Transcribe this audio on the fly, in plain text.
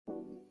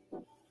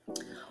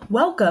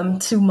Welcome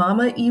to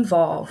Mama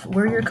Evolve.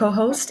 We're your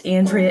co-hosts,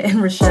 Andrea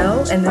and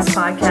Rochelle, and this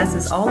podcast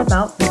is all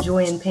about the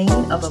joy and pain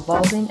of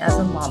evolving as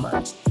a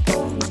mama.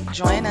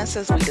 Join us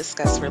as we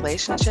discuss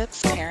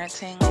relationships,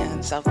 parenting,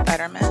 and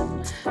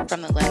self-betterment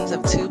from the lens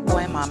of two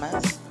boy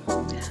mamas.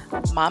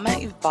 Mama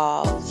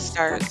Evolve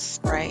starts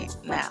right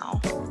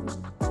now.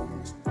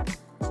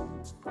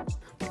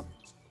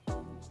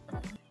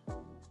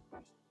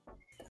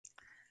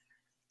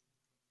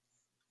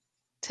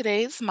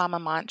 Today's mama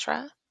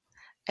mantra: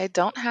 I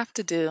don't have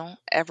to do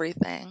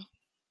everything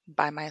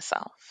by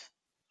myself.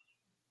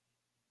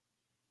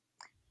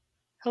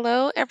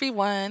 Hello,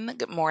 everyone.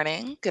 Good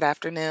morning, good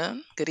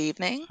afternoon, good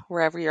evening,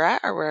 wherever you're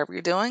at or wherever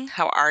you're doing.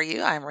 How are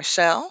you? I'm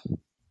Rochelle,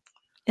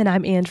 And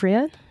I'm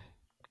Andrea.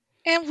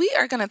 and we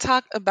are going to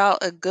talk about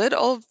a good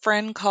old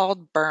friend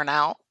called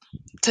burnout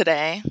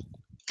today.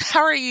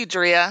 How are you,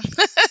 Drea?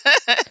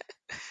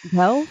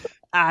 Well,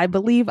 I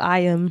believe I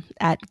am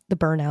at the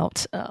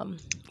burnout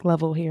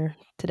level here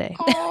today.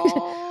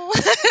 Oh,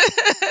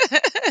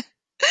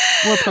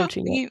 We're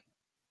approaching it. you,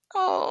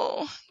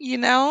 oh,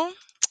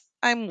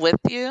 I'm with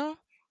you,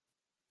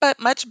 but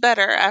much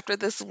better after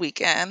this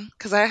weekend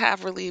because I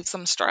have relieved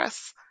some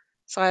stress,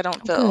 so I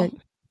don't Oh, feel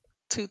good.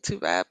 too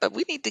bad. But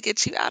we need to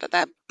get you out of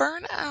that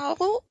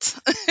burnout.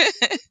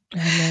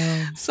 I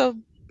know. So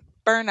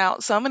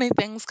burnout, so many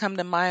things come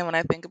to mind when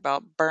I think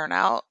about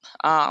burnout,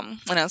 and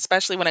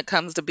especially when it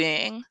comes to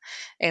being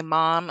a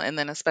mom, and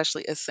then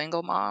especially a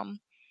single mom.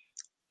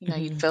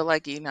 You Hmm. feel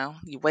like,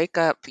 you wake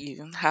up,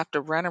 you have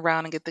to run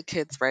around and get the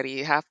kids ready.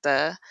 You have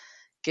to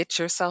get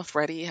yourself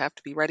ready. You have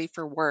to be ready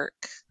for work.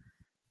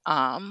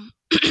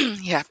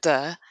 You have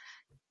to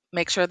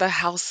make sure the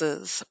house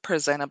is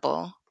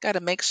presentable. Got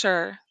to make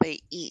sure they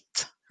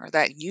eat or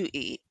that you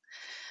eat.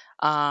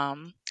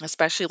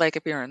 Especially like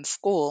if you're in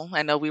school.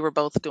 I know we were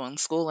both doing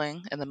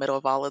schooling in the middle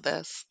of all of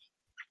this,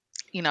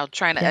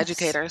 trying to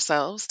educate Yes.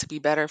 ourselves to be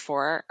better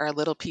for our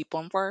little people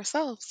and for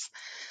ourselves.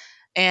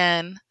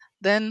 And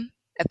then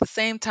at the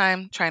same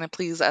time, trying to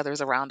please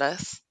others around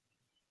us.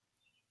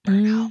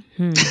 Burnout.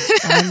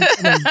 I'm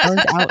feeling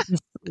burned out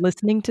just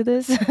listening to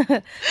this.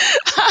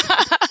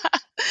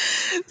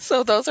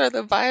 So those are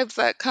the vibes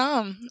that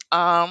come.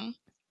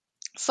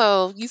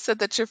 So you said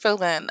that you're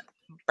feeling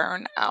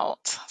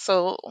burnout.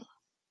 So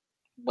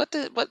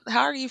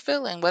how are you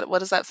feeling? What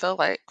does that feel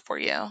like for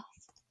you,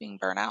 being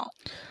burnt out?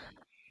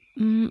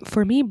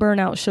 For me,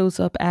 burnout shows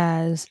up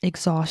as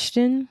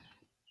exhaustion.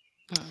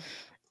 Mm,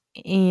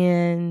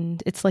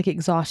 And it's like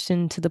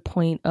exhaustion to the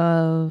point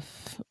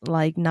of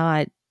like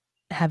not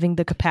having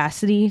the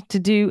capacity to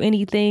do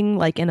anything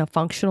like in a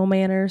functional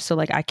manner. So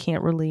like I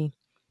can't really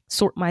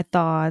sort my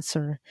thoughts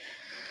or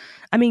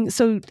I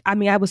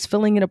was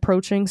feeling it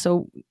approaching.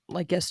 So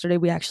like yesterday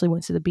we actually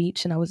went to the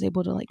beach and I was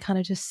able to like kind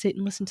of just sit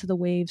and listen to the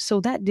waves. So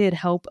that did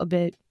help a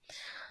bit.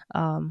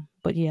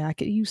 But yeah, I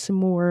could use some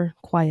more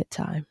quiet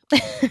time.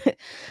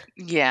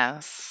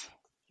 yes.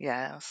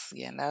 Yes.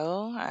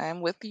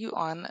 I'm with you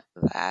on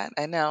that.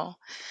 I know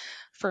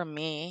for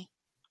me,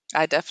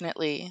 I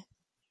definitely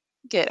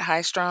get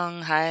high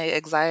strung, high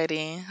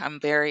anxiety. I'm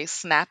very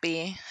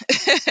snappy.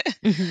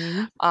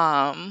 Hmm.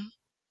 um,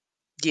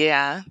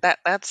 yeah,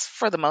 that's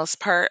for the most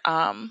part.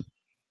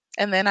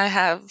 And then I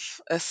have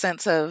a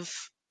sense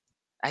of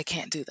I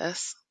can't do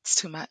this. It's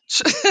too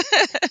much.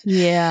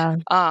 Yeah,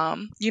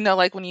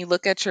 Like when you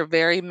look at your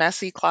very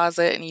messy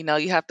closet and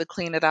you have to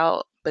clean it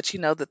out, but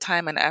the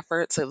time and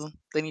effort, so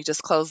then you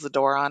just close the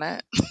door on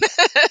it.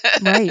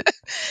 right.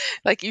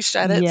 Like you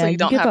shut it so Yeah, you you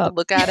don't give have to up.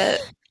 look at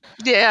it.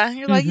 Yeah,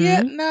 you're like,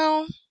 yeah, Hmm.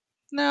 no,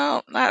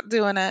 no, not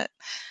doing it.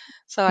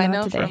 So I Not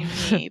know for today.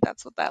 me,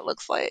 that's what that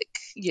looks like.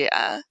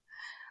 Yeah.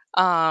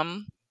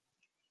 Um,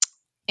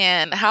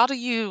 and how do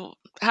you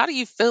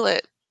feel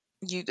it?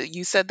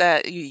 You said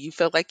that you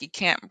feel like you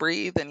can't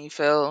breathe and you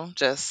feel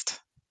just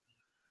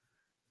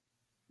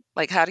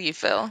like, how do you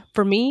feel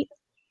For me,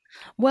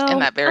 in well,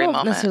 that I very don't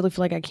moment? necessarily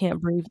feel like I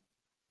can't breathe.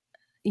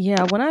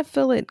 Yeah, when I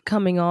feel it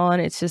coming on,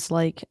 it's just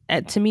like,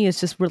 to me, it's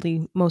just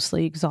really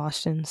mostly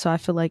exhaustion. So I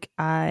feel like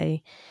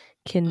I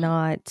Mm,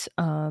 cannot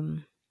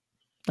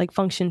like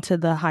function to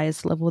the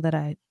highest level that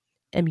I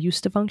am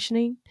used to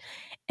functioning.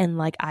 And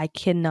like I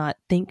cannot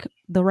think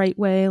the right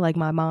way. Like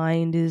my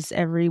mind is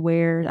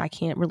everywhere. I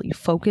can't really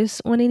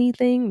focus on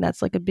anything.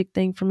 That's like a big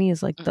thing for me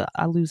is like mm.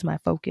 I lose my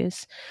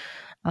focus.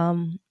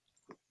 Um,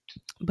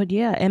 but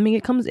yeah, I mean,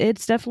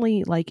 it's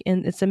definitely like,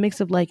 and it's a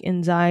mix of like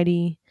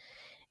anxiety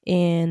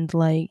and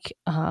like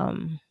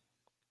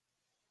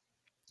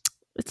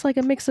it's like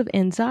a mix of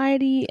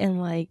anxiety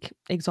and like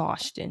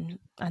exhaustion.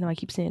 I know I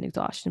keep saying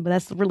exhaustion, but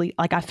that's really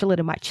like I feel it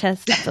in my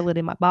chest, I feel it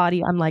in my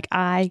body. I'm like,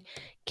 I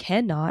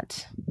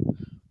cannot,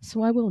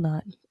 so I will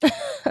not.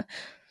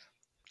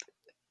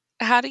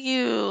 How do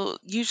you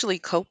usually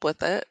cope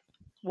with it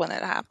when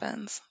it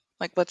happens?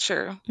 Like, what's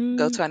your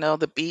go Mm, to? I know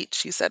the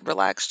beach, you said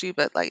relaxed you,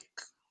 but like,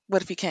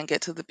 what if you can't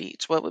get to the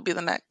beach? What would be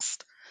the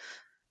next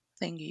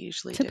thing you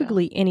usually do?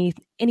 Typically,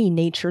 any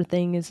nature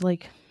thing is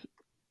like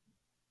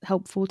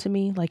helpful to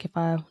me. Like if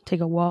I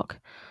take a walk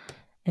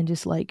and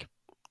just like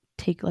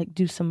take like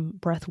do some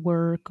breath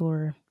work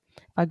or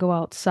if I go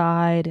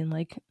outside and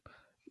like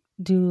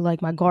do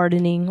like my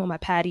gardening on my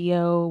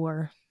patio,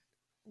 or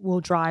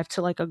we'll drive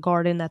to like a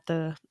garden that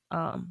the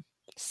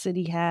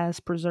city has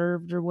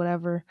preserved or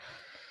whatever.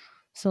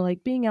 So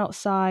like being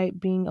outside,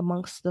 being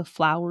amongst the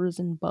flowers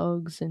and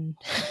bugs and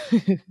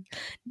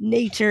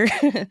nature,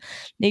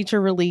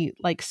 nature really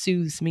like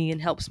soothes me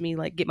and helps me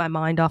like get my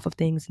mind off of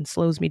things and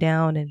slows me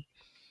down and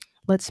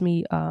lets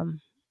me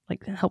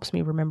like helps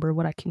me remember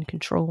what I can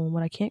control and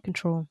what I can't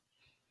control.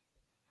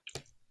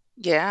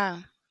 Yeah.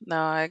 No,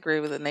 I agree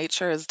with it.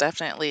 Nature is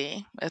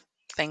definitely a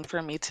thing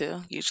for me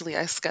too. Usually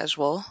I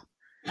schedule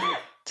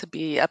to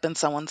be up in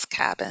someone's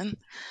cabin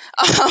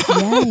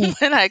Yes,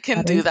 when I can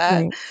that do is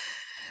that. great.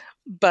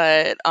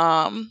 But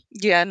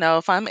yeah, no,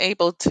 if I'm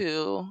able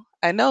to,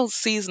 I know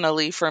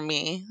seasonally for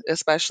me,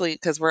 especially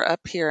because we're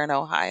up here in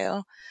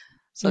Ohio.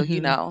 So,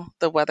 Mm-hmm.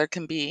 the weather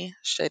can be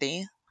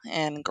shitty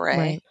and gray.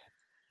 Right.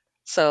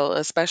 So,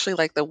 especially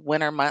like the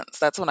winter months,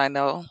 that's when I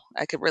know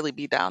I could really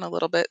be down a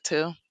little bit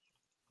too.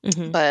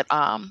 Mm-hmm. But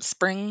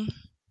spring,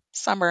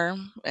 summer,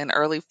 and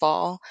early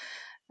fall,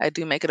 I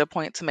do make it a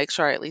point to make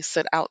sure I at least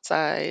sit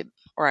outside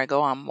or I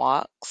go on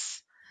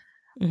walks.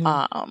 Mm-hmm.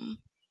 Um,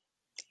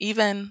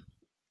 even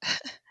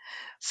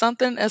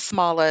something as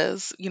small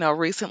as,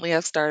 recently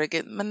I've started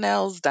getting my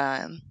nails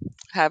done.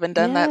 Haven't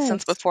done that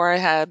since Yes. before I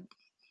had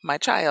my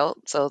child,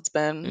 so it's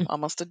been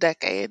almost a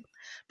decade.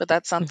 But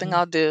that's something Mm-hmm.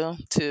 I'll do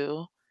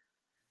to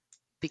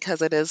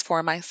because it is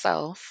for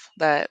myself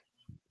that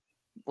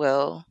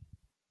will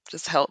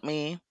just help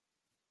me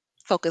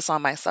focus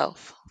on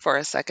myself for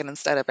a second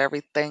instead of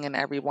everything and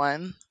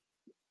everyone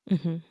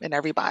Mm-hmm. and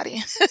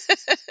everybody.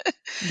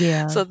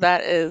 Yeah. So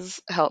that is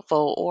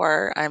helpful.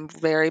 Or I'm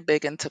very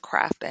big into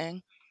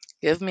crafting.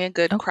 Give me a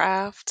good Okay.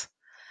 craft.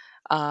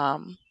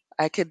 Um,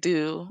 I could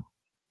do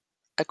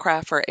a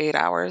craft for 8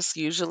 hours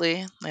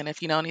usually. And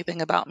if you know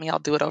anything about me, I'll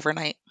do it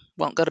overnight.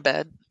 Won't go to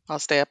bed. I'll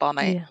stay up all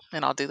night Yeah.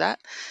 and I'll do that.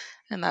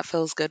 And that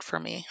feels good for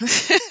me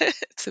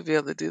to be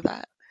able to do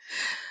that.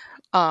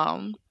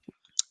 Um,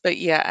 but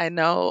yeah, I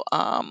know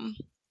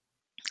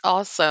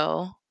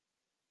also,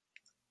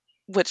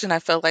 which and I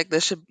feel like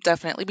this should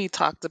definitely be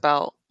talked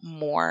about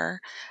more.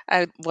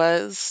 I did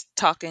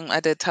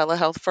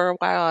telehealth for a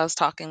while. I was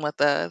talking with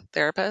a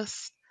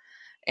therapist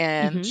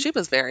and Mm-hmm. she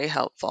was very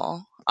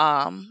helpful.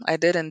 I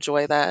did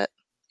enjoy that.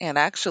 And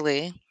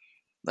actually,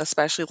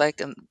 especially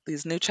like in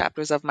these new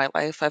chapters of my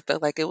life, I feel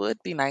like it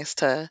would be nice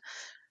to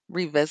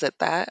revisit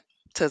that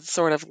to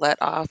sort of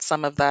let off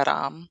some of that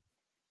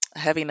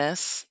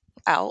heaviness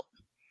out,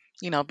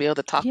 be able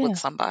to talk with Yeah.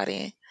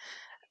 somebody.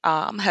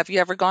 Have you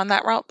ever gone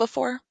that route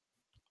before?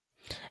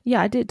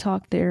 Yeah, I did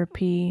talk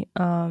therapy,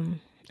 and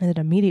then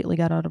immediately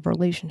got out of a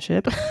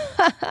relationship.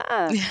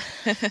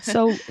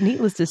 So,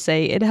 needless to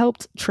say, it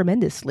helped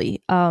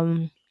tremendously.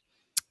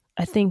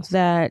 I think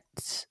that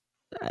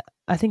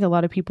I think a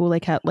lot of people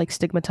like have like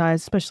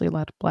stigmatized, especially a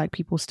lot of black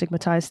people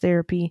stigmatize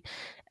therapy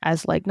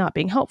as like not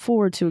being helpful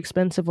or too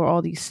expensive or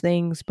all these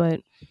things.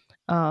 But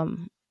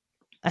um,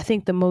 I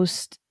think the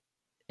most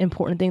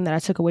important thing that I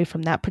took away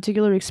from that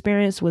particular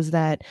experience was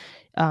that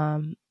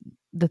um,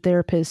 the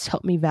therapist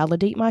helped me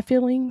validate my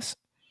feelings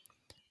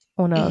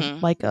on a Hmm.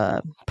 like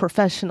a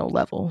professional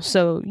level.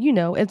 So,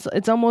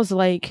 it's almost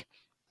like,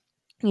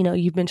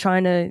 you've been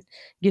trying to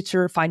get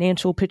your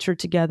financial picture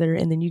together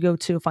and then you go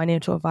to a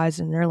financial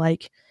advisor and they're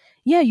like,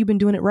 "Yeah, you've been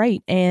doing it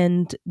right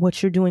and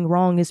what you're doing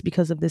wrong is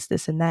because of this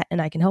and that and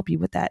I can help you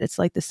with that." It's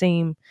like the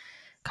same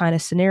kind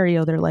of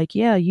scenario. They're like,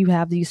 "Yeah, you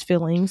have these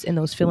feelings and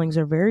those feelings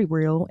are very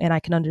real and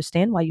I can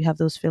understand why you have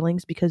those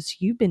feelings because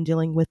you've been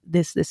dealing with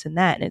this and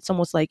that." And it's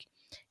almost like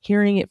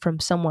hearing it from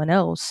someone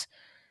else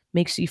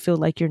makes you feel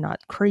like you're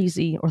not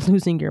crazy or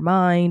losing your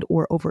mind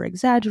or over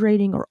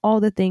exaggerating or all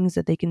the things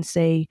that they can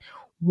say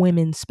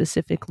women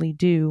specifically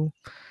do.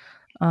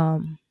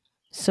 Um,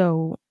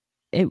 so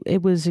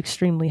it was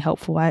extremely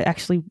helpful. I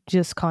actually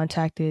just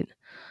contacted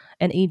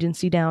an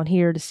agency down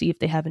here to see if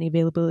they have any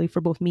availability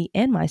for both me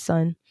and my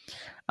son,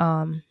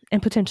 and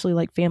potentially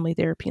like family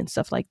therapy and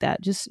stuff like that.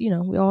 Just,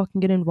 we all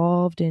can get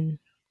involved and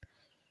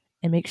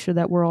make sure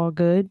that we're all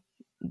good.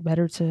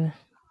 Better to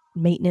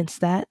maintenance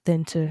that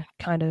than to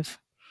kind of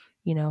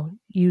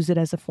use it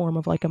as a form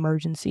of like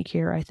emergency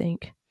care, I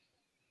think.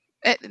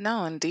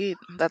 No, indeed.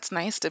 That's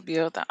nice to be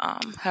able to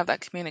have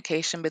that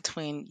communication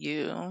between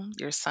you,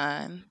 your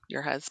son,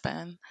 your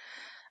husband,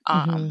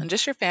 Mhm. and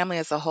just your family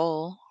as a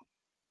whole.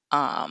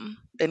 And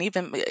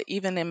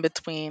even in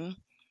between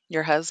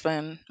your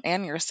husband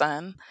and your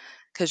son,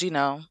 because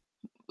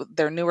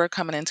they're newer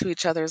coming into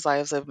each other's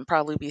lives. It would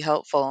probably be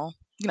helpful,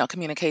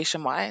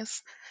 communication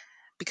wise,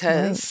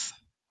 Right. because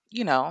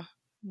you know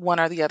one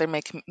or the other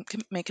may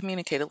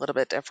communicate a little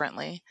bit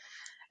differently.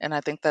 And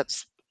I think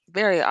that's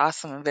very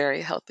awesome and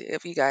very healthy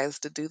of you guys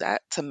to do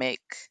that to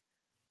make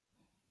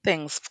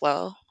things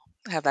flow,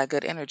 have that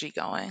good energy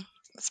going.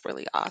 That's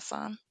really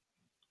awesome.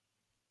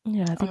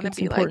 Yeah, I I'm think gonna it's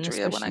be like important,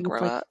 Drea when I especially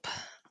with grow like up.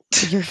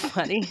 you're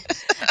funny.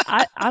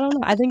 I don't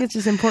know. I think it's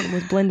just important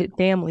with blended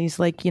families.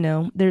 Like,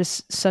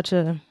 there's such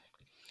a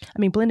I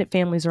mean, blended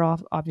families are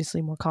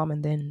obviously more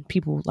common than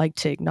people like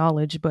to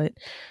acknowledge, but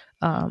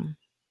um,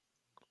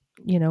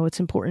 it's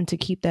important to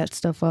keep that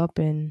stuff up,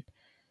 and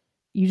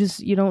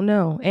you don't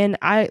know. And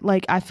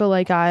I feel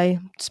like I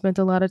spent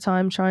a lot of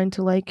time trying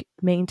to like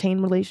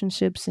maintain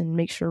relationships and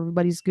make sure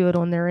everybody's good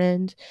on their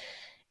end,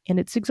 and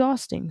it's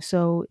exhausting.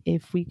 So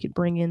if we could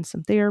bring in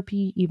some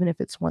therapy, even if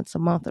it's once a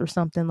month or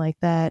something like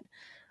that,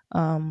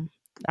 um,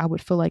 I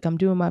would feel like I'm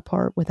doing my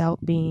part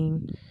without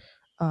being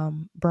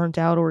burnt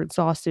out or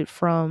exhausted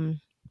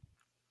from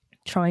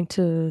trying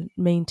to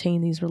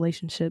maintain these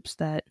relationships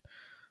that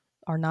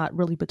are not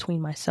really between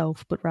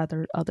myself, but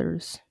rather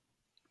others.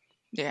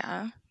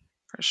 Yeah,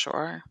 for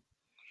sure.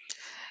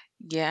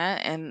 Yeah,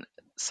 and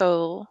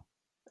so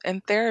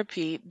in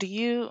therapy, do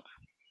you,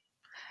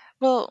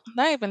 well,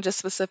 not even just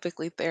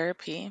specifically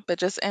therapy, but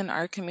just in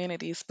our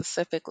community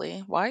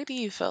specifically, why do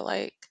you feel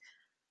like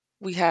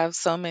we have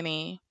so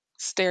many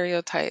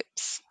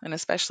stereotypes, and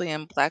especially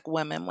in Black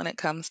women when it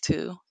comes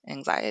to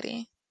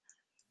anxiety?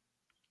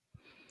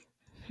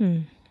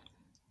 Hmm.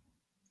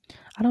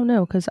 I don't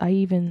know because I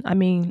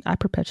mean, I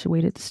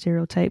perpetuated the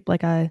stereotype.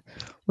 Like I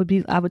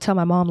would tell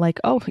my mom like,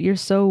 "Oh, you're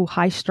so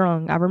high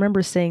strung." I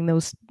remember saying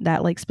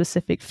that like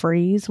specific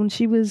phrase when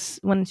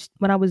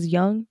I was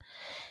young,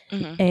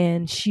 Hmm.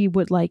 and she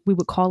would like we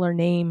would call her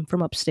name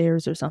from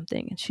upstairs or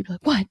something, and she'd be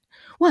like,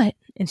 what?"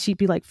 And she'd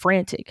be like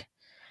frantic,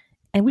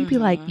 and we'd be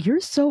like, Hmm. "You're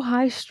so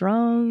high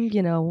strung."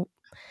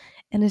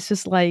 And it's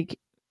just like,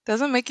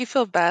 Doesn't make you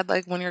feel bad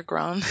like when you're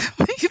grown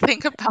when you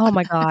think about oh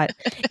my god.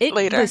 it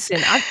later.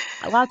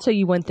 I'll tell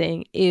you one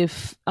thing.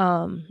 If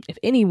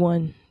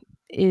anyone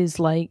is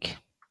like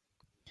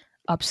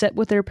upset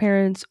with their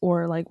parents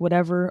or like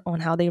whatever on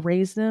how they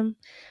raised them,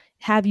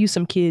 have you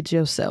some kids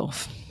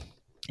yourself,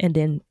 and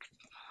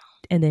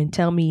then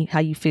tell me how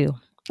you feel.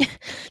 Man,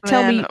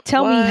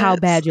 Tell me how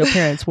what? bad your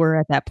parents were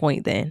at that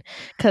point then,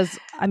 cuz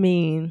I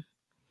mean,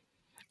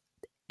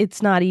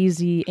 it's not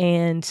easy.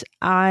 And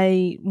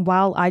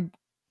while I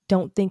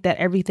don't think that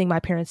everything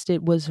my parents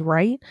did was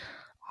right,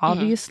 Hmm.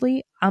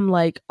 obviously, I'm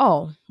like,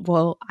 "Oh,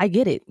 well, I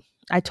get it.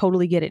 I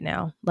totally get it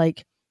now."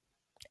 Like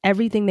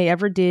everything they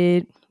ever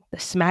did, the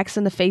smacks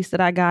in the face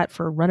that I got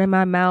for running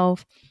my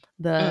mouth,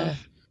 the,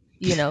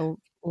 Mm.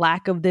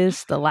 lack of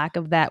this, the lack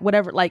of that,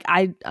 whatever, like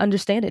I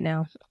understand it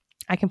now.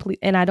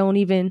 And I don't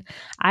even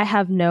I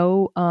have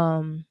no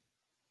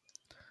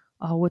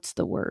oh, what's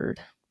the word?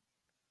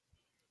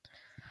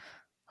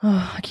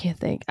 Oh, I can't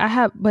think.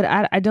 But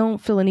I don't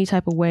feel any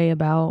type of way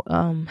about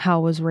how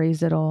I was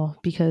raised at all,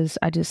 because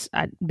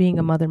being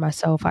a mother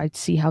myself, I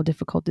see how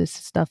difficult this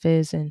stuff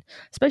is, and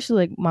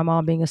especially like my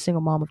mom being a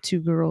single mom of two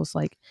girls,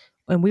 like,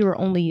 and we were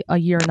only a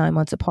year and 9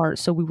 months apart,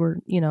 so we were,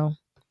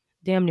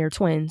 damn near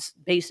twins,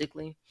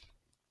 basically.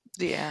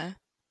 Yeah.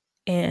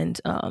 And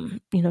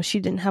she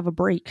didn't have a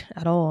break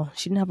at all.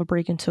 She didn't have a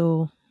break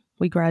until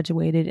we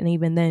graduated, and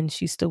even then,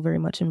 she's still very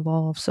much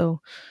involved.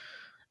 So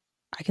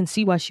I can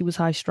see why she was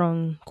high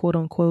strung, quote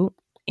unquote,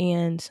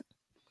 and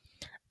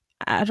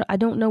I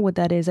don't know what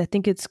that is. I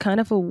think it's kind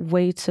of a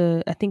way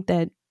to, I think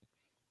that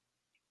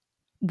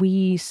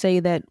we say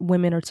that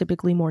women are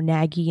typically more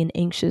naggy and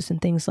anxious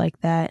and things like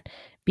that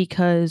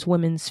because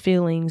women's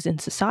feelings in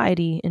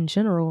society in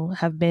general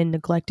have been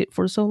neglected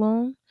for so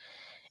long.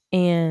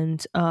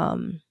 And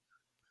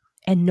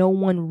no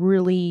one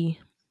really,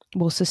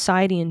 well,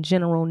 society in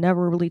general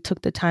never really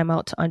took the time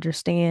out to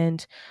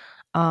understand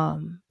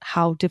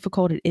how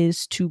difficult it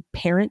is to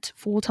parent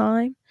full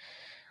time,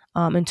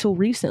 until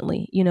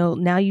recently.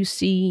 Now you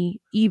see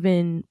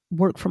even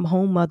work from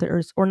home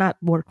mothers, or not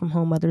work from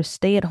home mothers,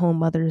 stay at home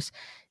mothers,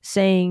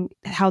 saying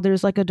how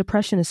there's like a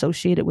depression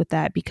associated with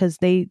that because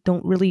they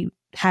don't really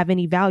have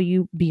any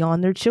value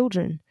beyond their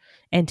children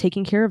and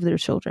taking care of their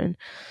children.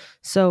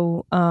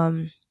 So,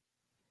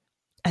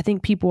 I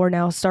think people are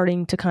now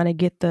starting to kind of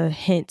get the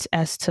hint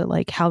as to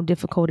like how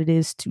difficult it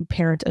is to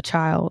parent a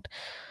child,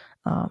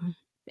 um,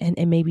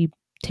 and maybe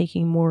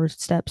taking more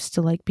steps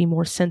to like be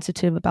more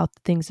sensitive about the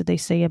things that they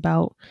say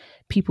about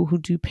people who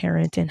do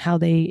parent and how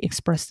they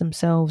express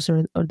themselves,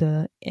 or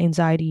the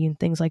anxiety and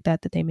things like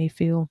that that they may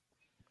feel.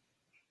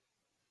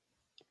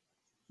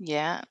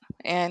 Yeah.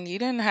 And you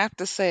didn't have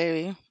to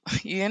say,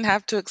 you didn't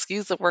have to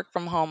excuse the work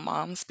from home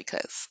moms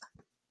because,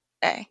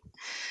 hey,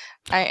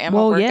 I am a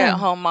Well, work yeah. at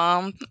home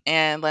mom.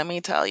 And let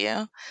me tell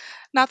you,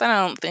 not that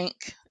I don't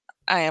think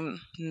I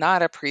am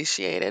not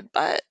appreciated,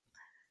 but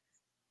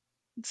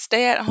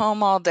stay at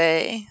home all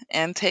day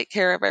and take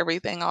care of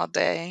everything all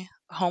day,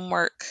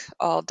 homework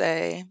all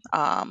day,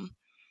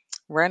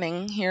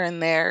 running here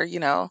and there,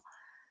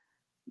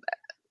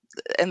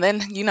 and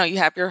then, you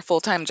have your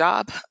full time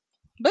job.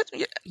 But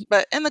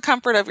in the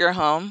comfort of your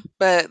home,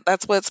 but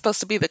that's what's supposed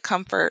to be, the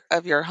comfort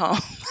of your home.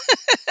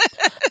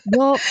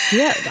 Well,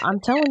 yeah, I'm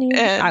telling you,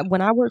 And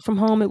when I worked from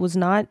home, it was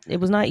not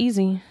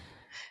easy.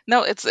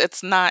 no,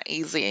 it's not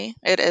easy.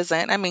 It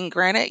isn't. I mean,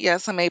 granted,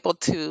 yes, I'm able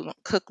to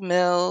cook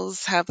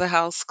meals, have the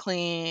house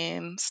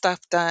clean, stuff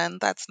done.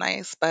 That's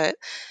nice, but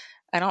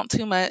I don't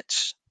too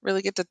much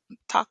really get to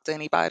talk to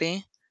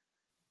anybody.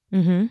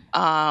 Hmm.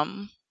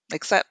 Um,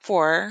 except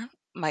for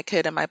my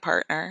kid and my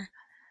partner.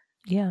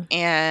 Yeah.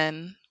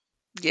 And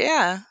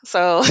yeah,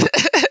 so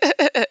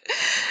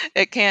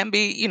it can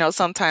be,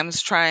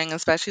 sometimes trying,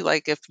 especially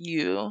like if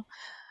you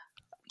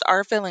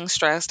are feeling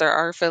stressed or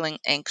are feeling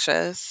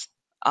anxious.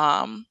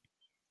 Um,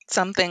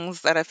 some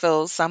things that I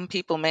feel some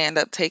people may end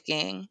up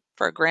taking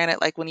for granted,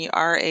 like when you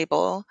are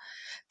able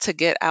to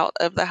get out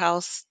of the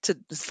house to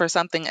for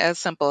something as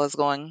simple as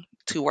going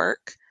to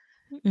work.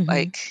 Mhm.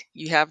 Like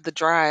you have the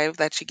drive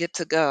that you get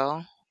to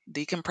go,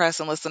 decompress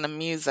and listen to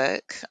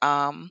music.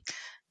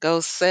 Go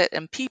sit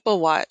and people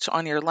watch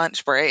on your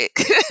lunch break.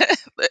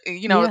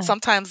 It's Yeah.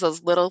 sometimes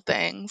those little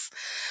things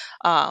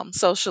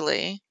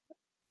socially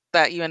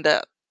that you end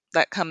up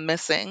that come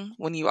missing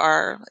when you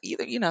are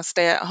either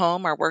stay at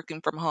home or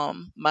working from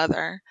home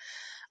mother.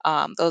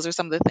 Those are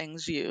some of the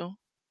things you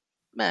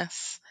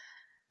miss.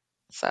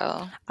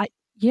 So I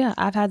Yeah,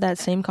 I've had that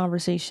same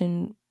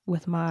conversation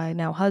with my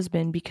now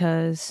husband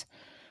because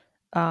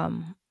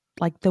um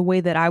like the way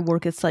that I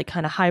work it's like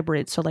kind of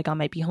hybrid, so like I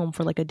might be home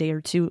for like a day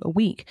or two a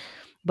week.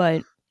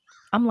 But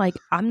I'm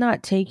like I'm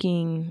not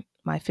taking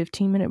my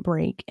 15-minute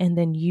break and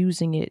then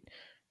using it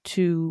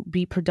to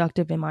be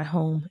productive in my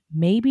home.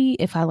 Maybe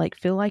if I like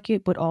feel like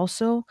it, but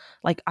also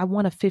like I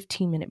want a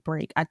 15-minute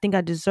break. I think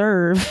I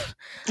deserve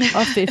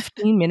a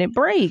 15-minute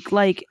break.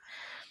 Like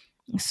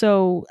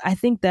so I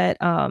think that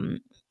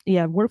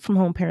yeah, work from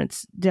home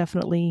parents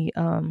definitely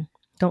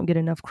don't get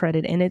enough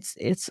credit, and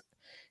it's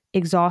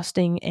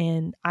exhausting.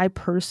 And I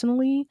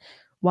personally,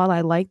 while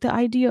I like the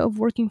idea of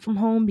working from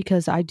home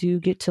because I do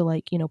get to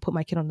like, put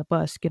my kid on the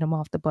bus, get him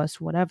off the bus,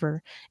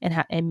 whatever,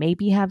 and and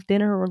maybe have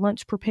dinner or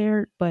lunch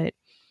prepared, but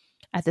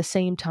at the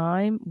same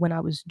time when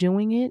I was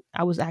doing it,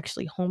 I was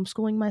actually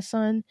homeschooling my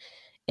son,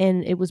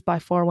 and it was by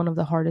far one of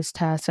the hardest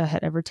tasks I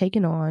had ever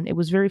taken on. It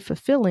was very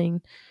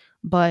fulfilling,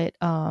 but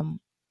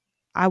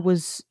I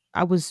was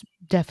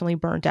definitely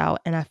burnt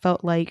out, and I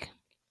felt like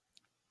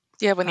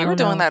yeah, when I you were don't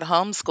doing know. that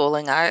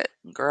homeschooling,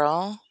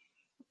 girl,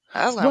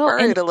 I was Well, and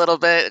worried a little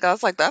bit. I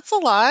was like, that's a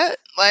lot.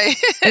 Like,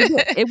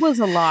 it was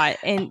a lot,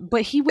 and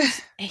but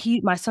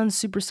my son's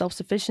super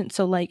self-sufficient,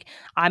 so like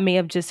I may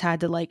have just had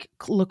to like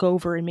look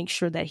over and make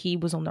sure that he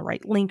was on the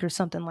right link or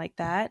something like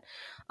that.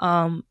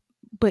 Um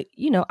but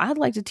I'd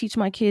like to teach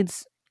my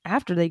kids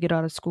after they get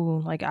out of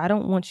school. Like I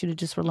don't want you to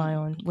just rely mm,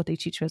 on what they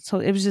teach us. So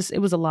it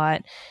was a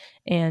lot.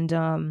 And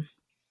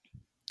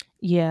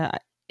yeah,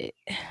 it,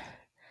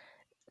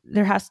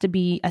 there has to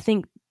be, I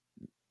think,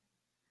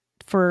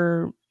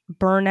 for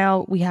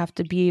burnout, we have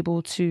to be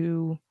able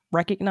to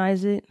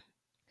recognize it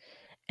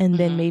and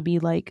then mhm. maybe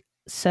like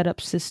set up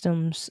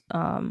systems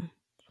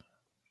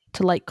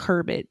to like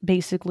curb it.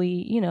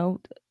 Basically,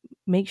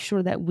 make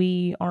sure that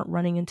we aren't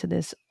running into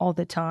this all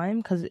the time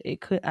because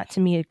it could, to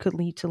me, it could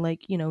lead to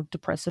like,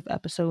 depressive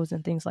episodes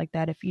and things like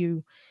that if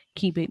you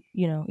keep it,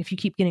 if you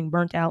keep getting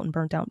burnt out and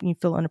you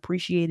feel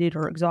unappreciated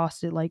or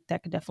exhausted, like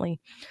that could definitely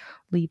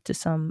lead to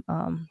some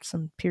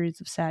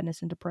periods of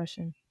sadness and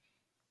depression.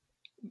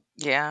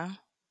 Yeah,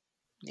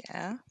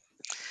 yeah.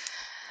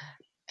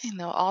 I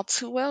know all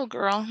too well,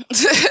 girl.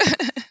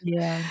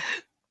 Yeah.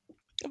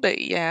 But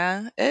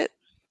yeah, it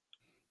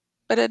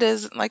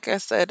is like I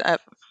said.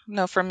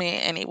 No, for me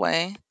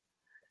anyway.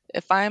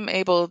 If I'm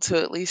able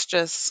to at least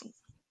just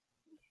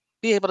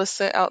be able to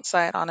sit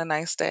outside on a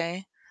nice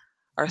day,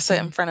 or sit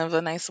in Mhm. front of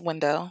a nice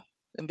window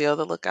and be able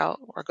to look out,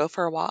 or go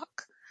for a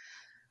walk,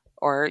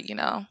 or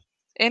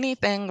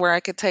anything where I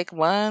could take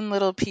one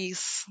little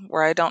piece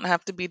where I don't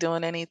have to be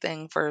doing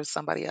anything for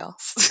somebody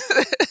else,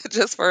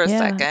 just for a Yeah.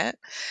 second.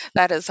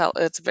 That is how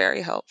it's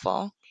very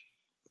helpful.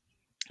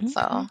 So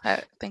Okay.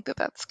 I think that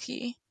that's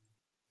key.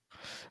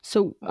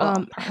 So,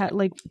 Well, part of it.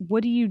 like,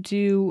 what do you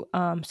do?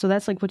 So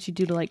that's like what you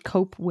do to like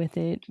cope with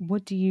it.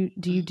 What do you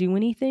Mm. do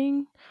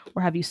anything,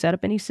 or have you set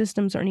up any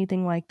systems or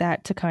anything like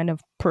that to kind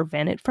of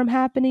prevent it from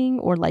happening,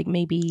 or like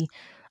maybe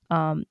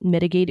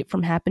mitigate it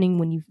from happening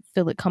when you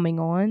feel it coming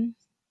on?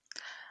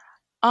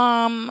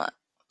 Um,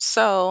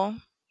 so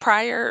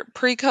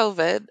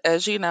pre-COVID,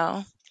 as you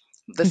know,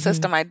 the Hmm.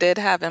 system I did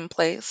have in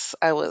place,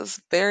 I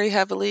was very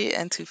heavily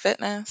into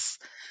fitness.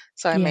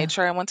 So I Yeah. made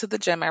sure I went to the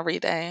gym every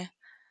day.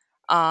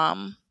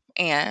 Um,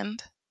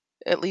 and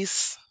at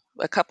least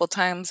a couple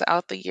times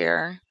out the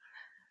year,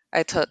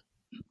 I took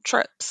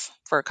trips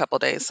for a couple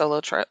days,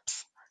 solo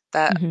trips.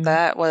 That Hmm.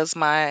 that was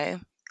my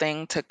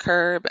thing to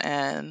curb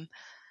and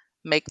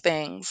make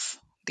things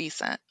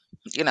decent,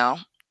 you know,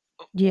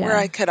 where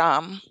I Yeah. could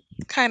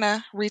kind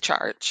of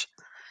recharge.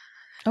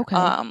 Okay.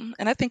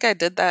 And I think I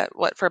did that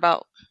for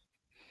about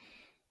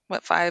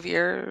 5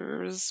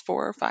 years,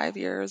 4 or 5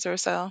 years or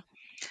so.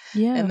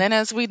 And Yeah. then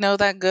as we know,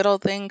 that good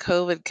old thing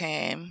COVID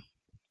came,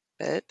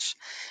 bitch.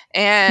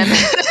 And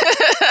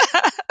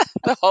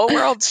the whole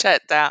world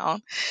shut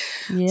down.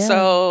 Yeah.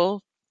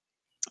 So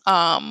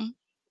um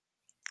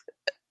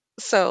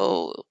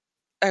so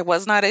I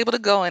was not able to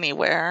go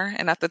anywhere.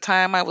 And at the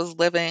time I was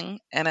living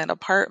in an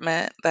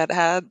apartment that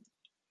had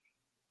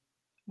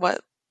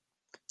what,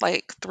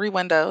 like three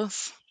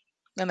windows.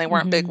 And they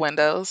weren't big Hmm.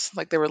 windows,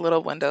 like they were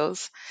little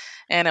windows.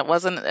 And it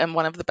wasn't in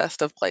one of the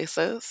best of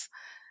places.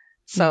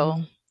 So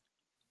Hmm.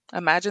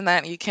 Imagine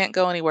that you can't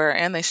go anywhere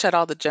and they shut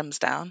all the gyms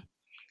down.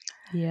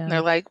 And they're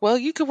Yeah. like, well,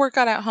 you could work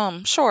out at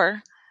home,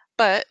 sure.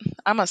 But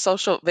I'm a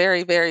social,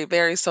 very, very,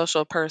 very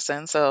social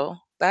person. So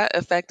that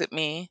affected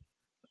me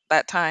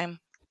that time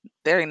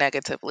very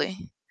negatively.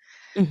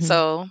 Mhm.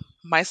 So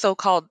my so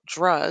called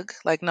drug,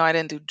 like, no, I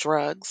didn't do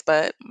drugs,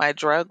 but my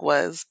drug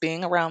was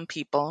being around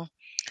people,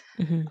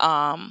 Mhm.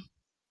 um,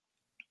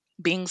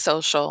 being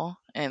social,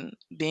 and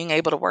being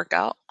able to work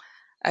out.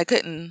 I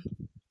couldn't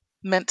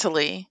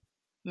mentally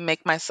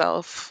make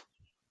myself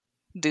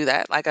do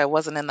that. Like, I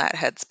wasn't in that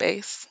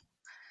headspace.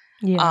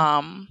 Yeah.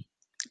 Um,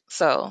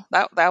 so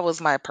that was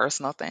my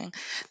personal thing.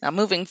 Now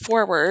moving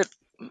forward,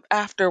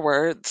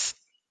 afterwards,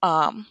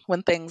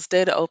 when things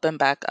did open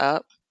back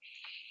up,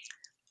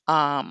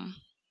 um,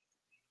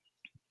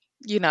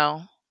 you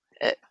know,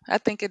 I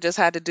think it just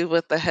had to do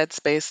with the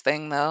headspace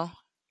thing, though.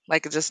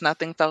 Like, it just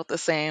nothing felt the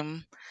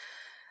same.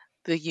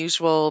 The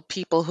usual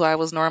people who I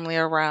was normally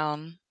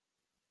around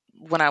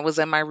when I was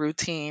in my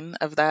routine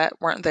of that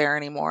weren't there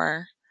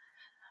anymore.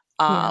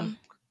 Yeah.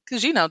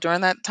 Because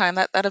during that time,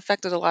 that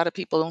affected a lot of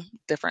people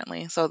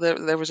differently. So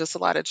there was just a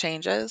lot of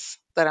changes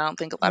that I don't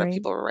think a lot of Right.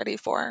 people were ready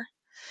for.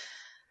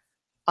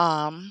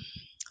 Um,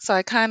 so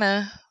I kind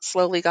of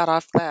slowly got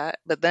off that.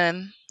 But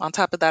then on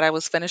top of that, I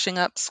was finishing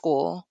up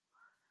school.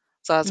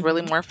 So I was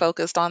really Mhm. more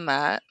focused on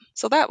that.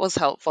 So that was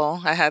helpful.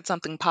 I had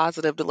something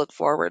positive to look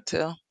forward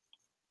to.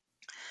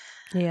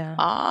 Yeah.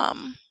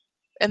 Um,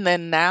 and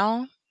then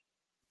now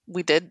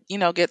we did,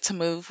 get to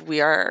move.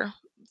 We are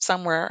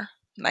somewhere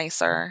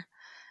nicer,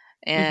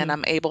 and Mhm.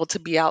 I'm able to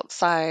be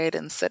outside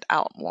and sit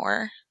out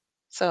more.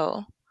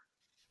 So,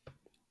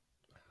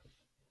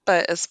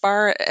 but as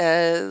far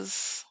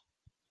as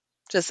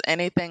just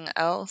anything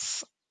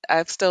else,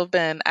 I've still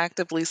been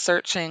actively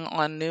searching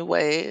on new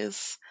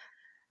ways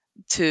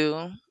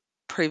to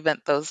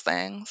prevent those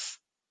things.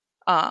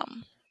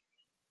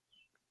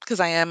 Because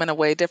I am in a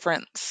way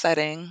different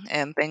setting,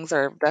 and things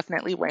are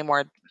definitely way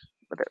more,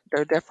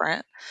 they're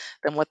different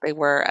than what they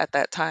were at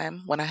that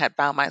time when I had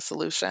found my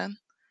solution.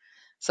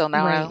 So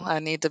now Right. I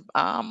need to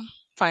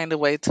find a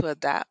way to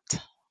adapt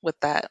with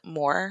that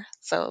more.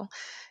 So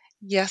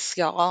yes,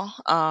 y'all.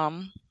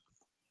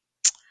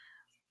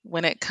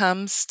 When it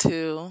comes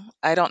to,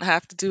 I don't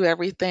have to do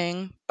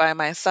everything by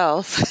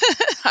myself.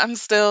 I'm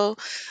still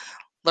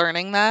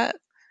learning that,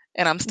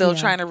 and I'm still Yeah.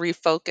 trying to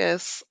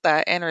refocus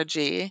that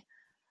energy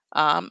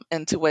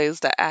into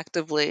ways that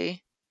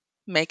actively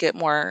make it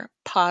more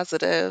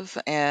positive.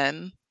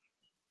 And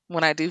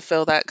when I do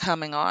feel that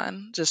coming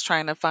on, just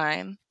trying to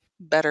find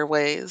better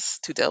ways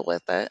to deal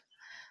with it.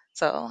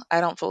 So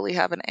I don't fully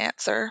have an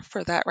answer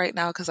for that right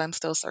now because I'm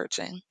still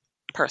searching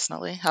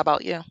personally. How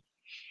about you?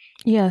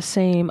 Yeah,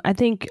 same. I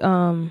think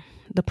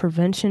the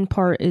prevention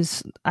part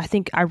is I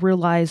think I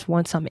realized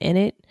once I'm in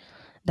it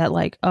that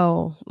like,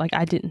 oh, like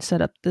I didn't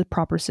set up the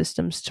proper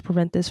systems to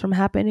prevent this from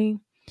happening.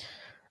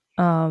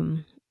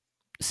 Um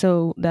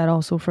so that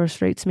also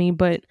frustrates me,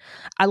 but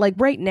I like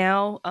right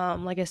now,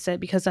 like I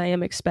said, because I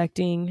am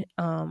expecting,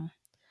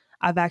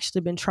 I've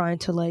actually been trying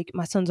to like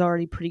my son's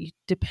already pretty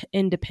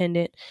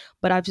independent,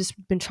 but I've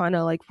just been trying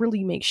to like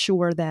really make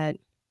sure that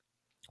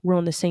we're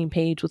on the same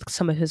page with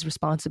some of his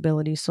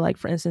responsibilities. So, like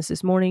for instance,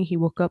 this morning he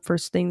woke up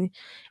first thing,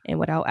 and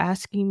without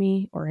asking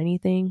me or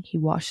anything, he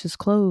washed his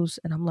clothes,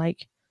 and I'm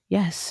like,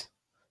 yes,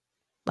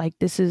 like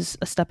this is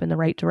a step in the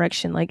right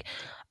direction. Like,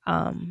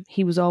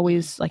 he was Mm,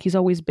 always like he's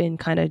always been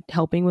kind of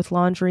helping with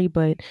laundry,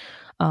 but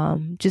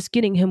just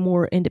getting him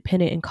more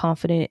independent and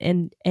confident,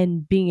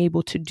 and being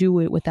able to do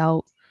it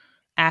without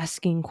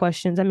asking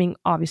questions. I mean,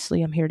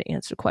 obviously, I'm here to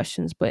answer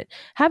questions, but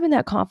having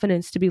that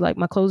confidence to be like,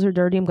 my clothes are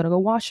dirty, I'm going to go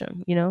wash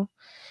them, you know?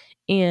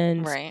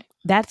 And right.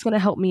 that's going to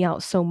help me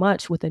out so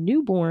much with a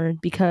newborn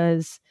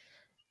because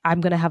I'm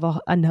going to have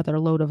another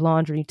load of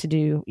laundry to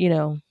do,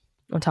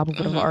 on top of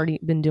what I've Hmm. already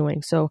been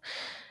doing. So,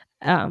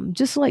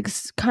 just like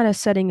kind of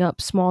setting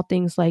up small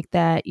things like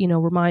that,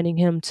 reminding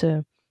him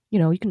to,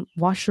 you can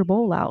wash your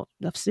bowl out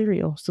of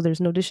cereal so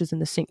there's no dishes in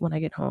the sink when I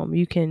get home.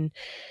 You can,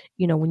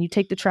 when you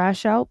take the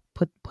trash out,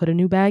 put a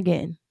new bag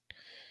in.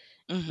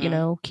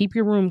 Hmm. Keep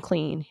your room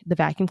clean. The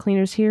vacuum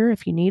cleaner's here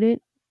if you need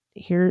it.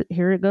 Here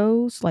it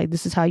goes. Like,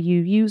 this is how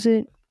you use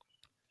it.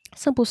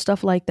 Simple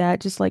stuff like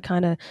that, just like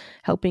kind of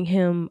helping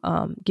him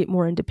get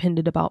more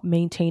independent about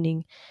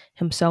maintaining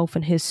himself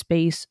and his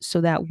space,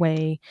 so that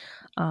way,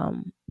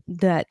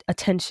 that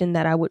attention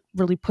that I would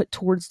really put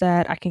towards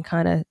that, I can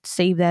kind of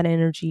save that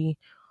energy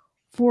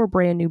for a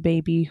brand new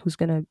baby who's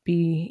going to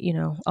be,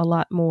 a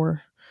lot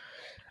more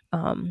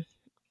um,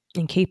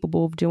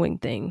 incapable of doing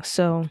things.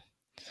 So,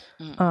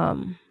 Mm.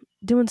 um,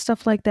 doing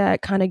stuff like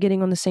that, kind of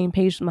getting on the same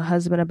page with my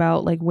husband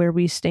about like where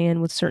we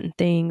stand with certain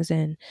things.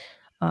 And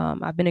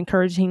I've been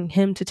encouraging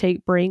him to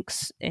take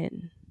breaks,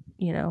 and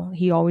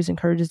he always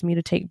encourages me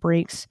to take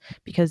breaks,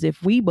 because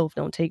if we both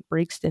don't take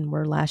breaks, then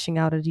we're lashing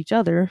out at each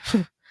other.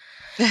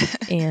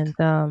 And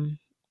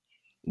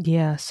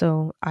yeah,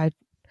 so I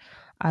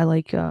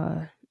like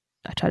I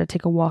try to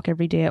take a walk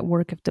every day at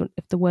work if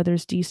the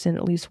weather's decent,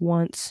 at least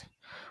once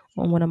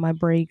on one of my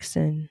breaks.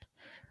 And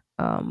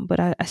but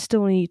I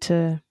still need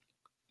to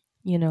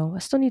I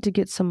still need to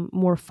get some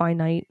more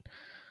finite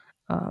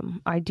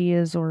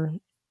ideas or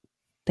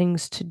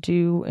things to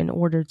do in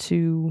order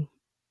to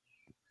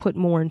put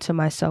more into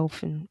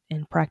myself and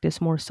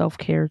practice more self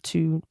care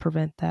to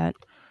prevent that.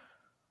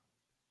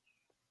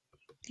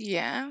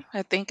 Yeah,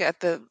 I think at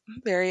the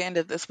very end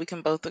of this, we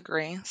can both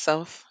agree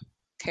self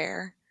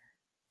care,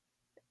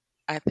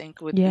 I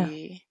think, would Yeah,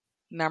 be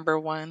number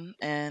one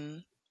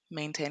in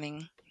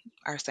maintaining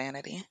our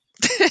sanity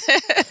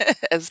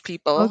as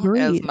people,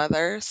 as agreed.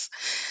 mothers,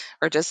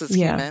 or just as Yeah,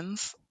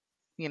 humans,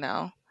 you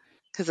know,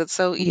 because it's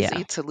so yeah,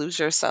 easy to lose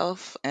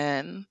yourself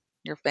and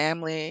your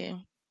family,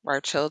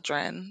 our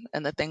children,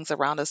 and the things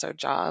around us, our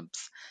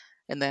jobs.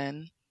 And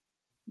then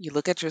you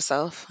look at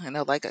yourself,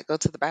 like I go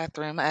to the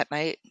bathroom at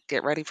night,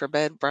 get ready for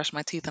bed, brush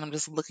my teeth, and I'm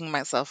just looking at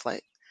myself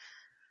like,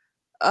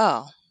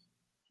 oh,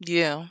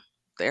 you,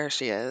 there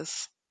she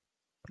is.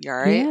 You all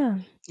right? yeah.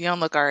 You don't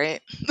look all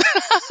right.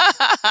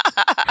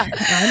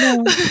 I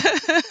know.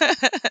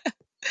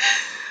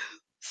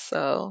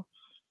 So,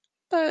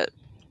 but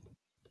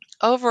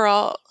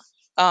overall,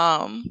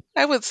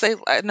 I would say,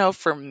 I know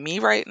for me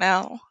right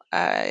now,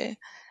 I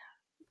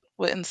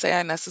wouldn't say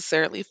I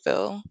necessarily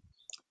feel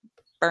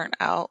burnt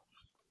out.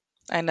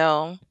 I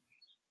know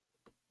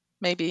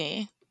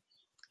maybe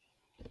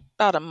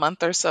about a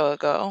month or so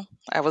ago,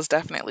 I was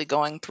definitely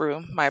going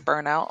through my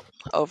burnout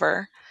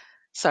over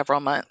several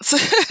months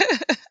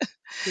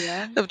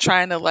Yeah. of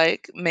trying to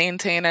like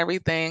maintain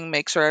everything,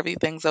 make sure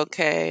everything's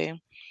okay.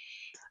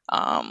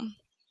 Um,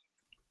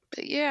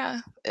 but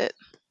yeah,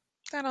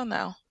 I don't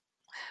know.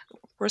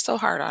 We're so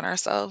hard on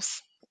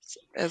ourselves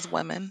as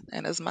women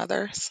and as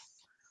mothers.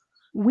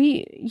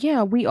 We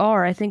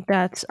are. I think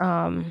that's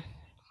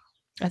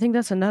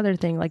another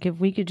thing. Like if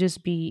we could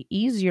just be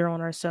easier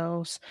on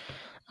ourselves,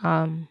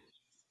 um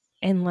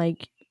and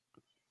like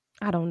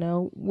I don't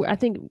know. I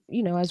think,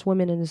 as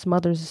women and as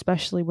mothers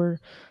especially, we're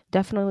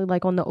definitely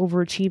like on the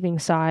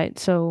overachieving side.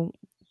 So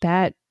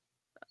that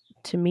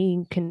to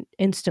me can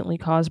instantly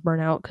cause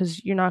burnout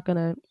cuz you're not going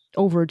to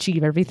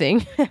overachieve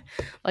everything.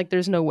 Like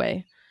there's no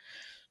way.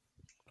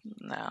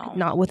 No.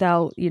 Not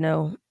without,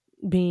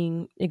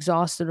 being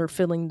exhausted or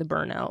feeling the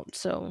burnout.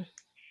 So,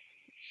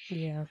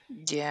 yeah.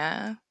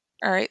 Yeah.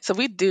 All right. So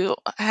we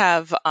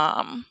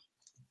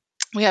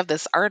have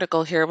this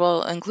article here.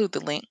 We'll include the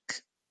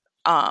link.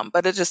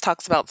 But it just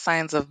talks about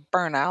signs of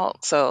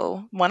burnout.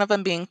 So one of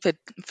them being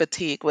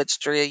fatigue, which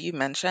Drea you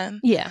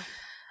mentioned. Yeah.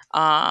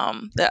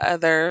 The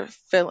other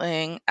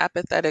feeling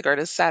apathetic or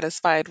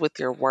dissatisfied with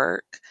your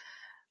work.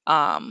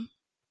 Um,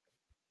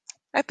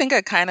 I think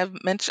I kind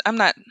of mentioned I'm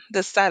not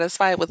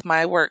dissatisfied with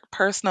my work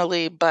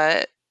personally,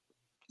 but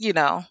you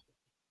know,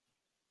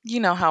 you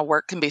know how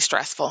work can be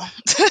stressful.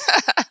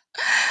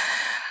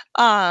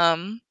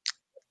 um,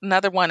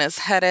 Another one is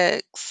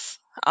headaches,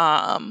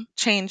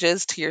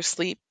 changes to your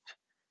sleep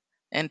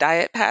and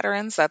diet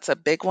patterns. That's a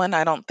big one.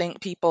 I don't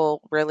think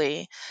people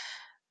really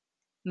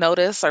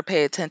notice or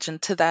pay attention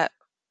to that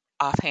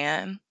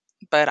offhand.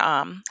 But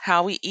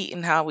how we eat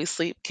and how we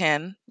sleep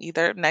can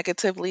either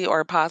negatively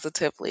or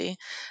positively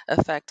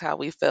affect how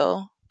we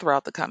feel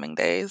throughout the coming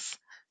days.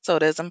 So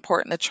it is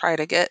important to try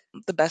to get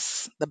the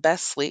best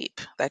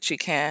sleep that you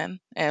can,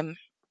 and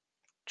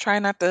try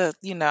not to,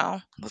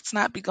 let's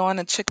not be going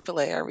to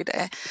Chick-fil-A every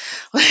day.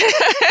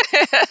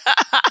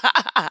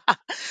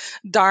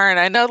 Darn,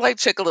 I know like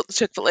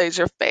Chick-fil-A is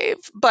your fave,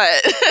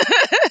 but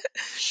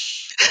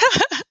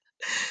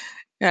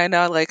yeah, I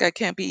know like I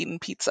can't be eating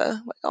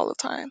pizza like all the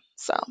time.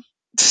 So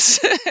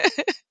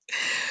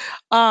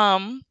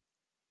um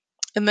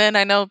and then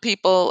I know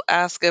people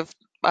ask if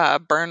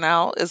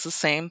burnout is the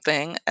same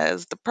thing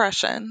as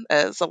depression,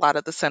 as a lot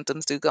of the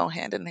symptoms do go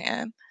hand in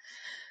hand.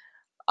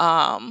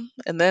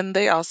 And then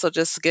they also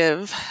just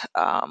give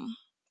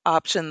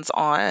options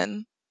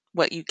on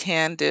what you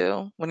can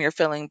do when you're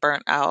feeling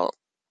burnt out,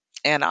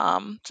 and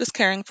just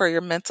caring for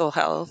your mental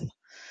health.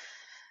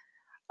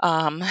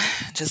 Um,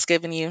 just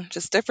giving you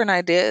just different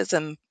ideas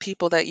and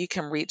people that you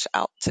can reach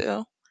out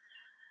to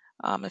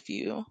if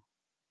you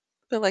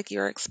feel like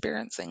you're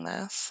experiencing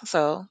this.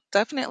 So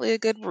definitely a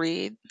good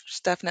read.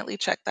 Just definitely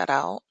check that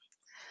out.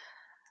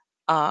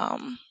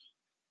 Um,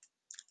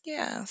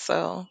 yeah,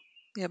 so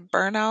yeah,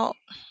 burnout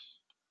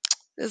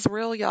is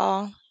real,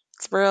 y'all.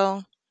 It's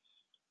real,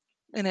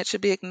 and it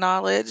should be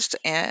acknowledged,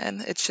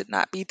 and it should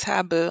not be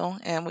taboo,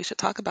 and we should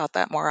talk about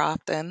that more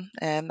often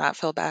and not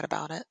feel bad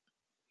about it.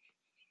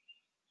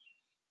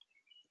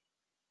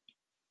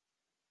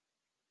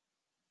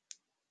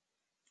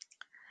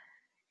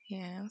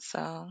 Yeah,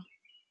 so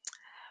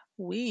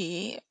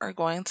we are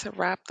going to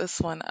wrap this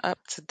one up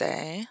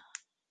today.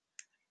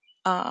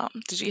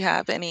 Did you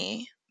have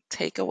any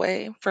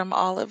takeaway from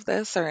all of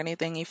this, or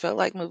anything you feel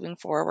like moving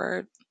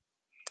forward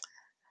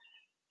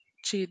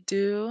you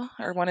do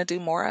or want to do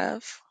more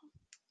of?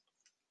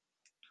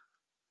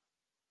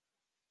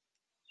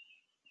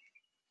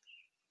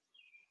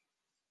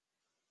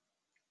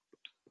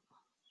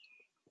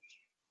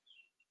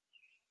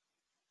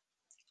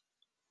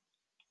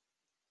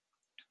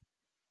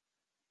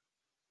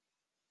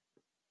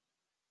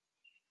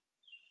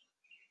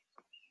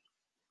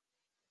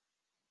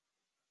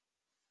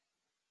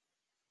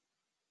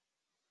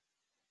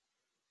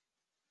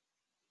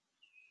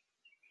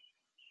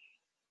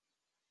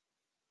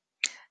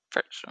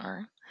 For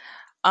sure.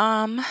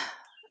 Um,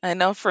 I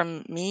know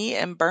from me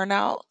and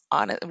burnout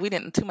on it, we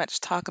didn't too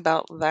much talk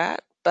about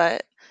that,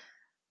 but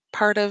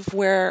part of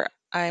where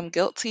I'm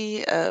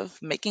guilty of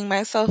making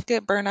myself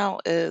get burnout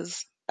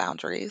is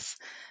boundaries,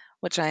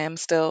 which I am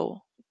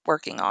still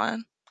working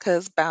on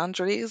because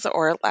boundaries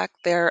or lack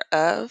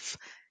thereof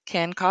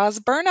can cause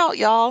burnout,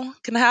 y'all.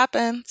 Can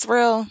happen. It's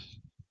real.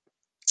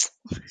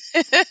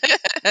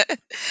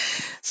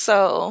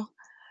 So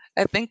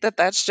I think that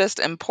that's just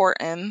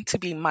important to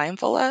be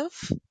mindful of.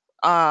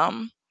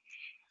 Um,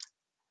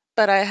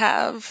 but I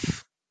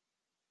have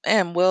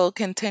and will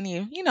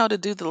continue, to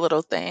do the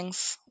little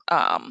things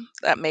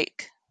that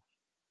make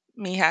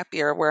me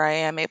happier, where I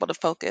am able to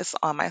focus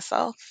on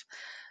myself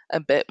a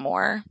bit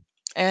more.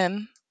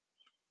 And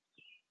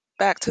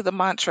back to the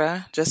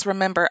mantra, just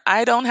remember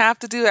I don't have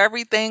to do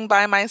everything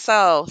by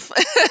myself.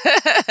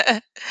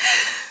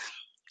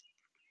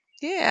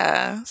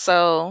 Yeah.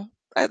 So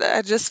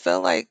I just feel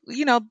like,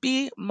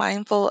 be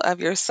mindful of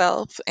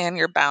yourself and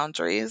your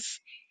boundaries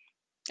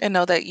and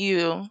know that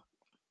you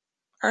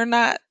are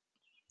not,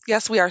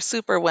 yes, we are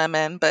super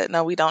women, but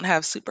no, we don't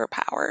have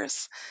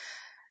superpowers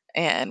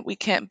and we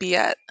can't be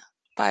at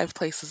five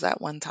places at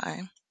one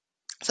time.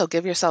 So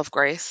give yourself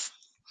grace.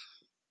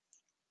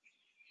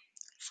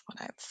 That's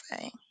what I'd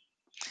say.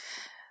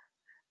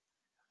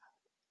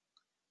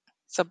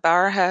 So bow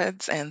our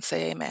heads and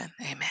say amen.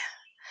 Amen.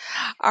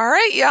 All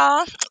right,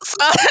 y'all.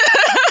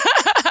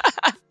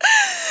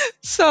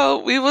 So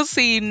we will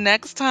see you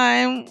next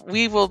time.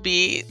 We will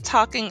be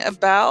talking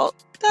about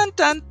dun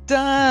dun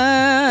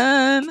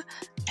dun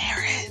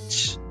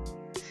marriage.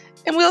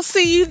 And we'll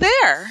see you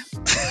there.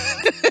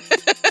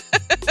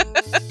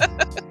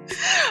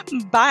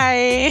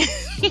 Bye.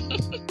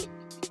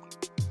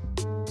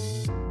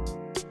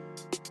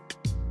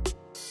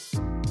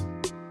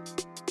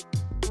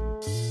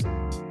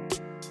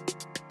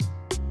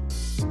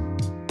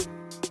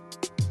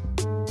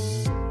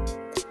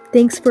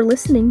 Thanks for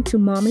listening to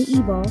Mama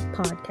Evolve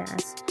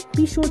podcast.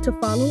 Be sure to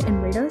follow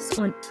and rate us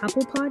on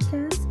Apple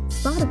Podcasts,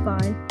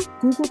 Spotify,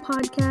 Google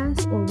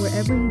Podcasts, or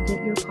wherever you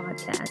get your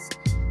podcasts.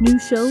 New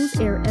shows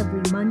air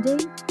every Monday.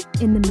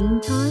 In the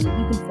meantime,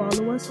 you can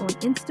follow us on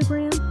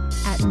Instagram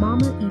at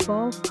Mama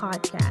Evolve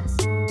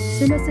Podcast.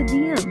 Send us a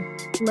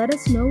DM. Let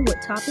us know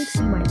what topics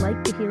you might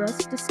like to hear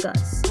us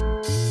discuss.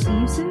 See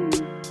you soon.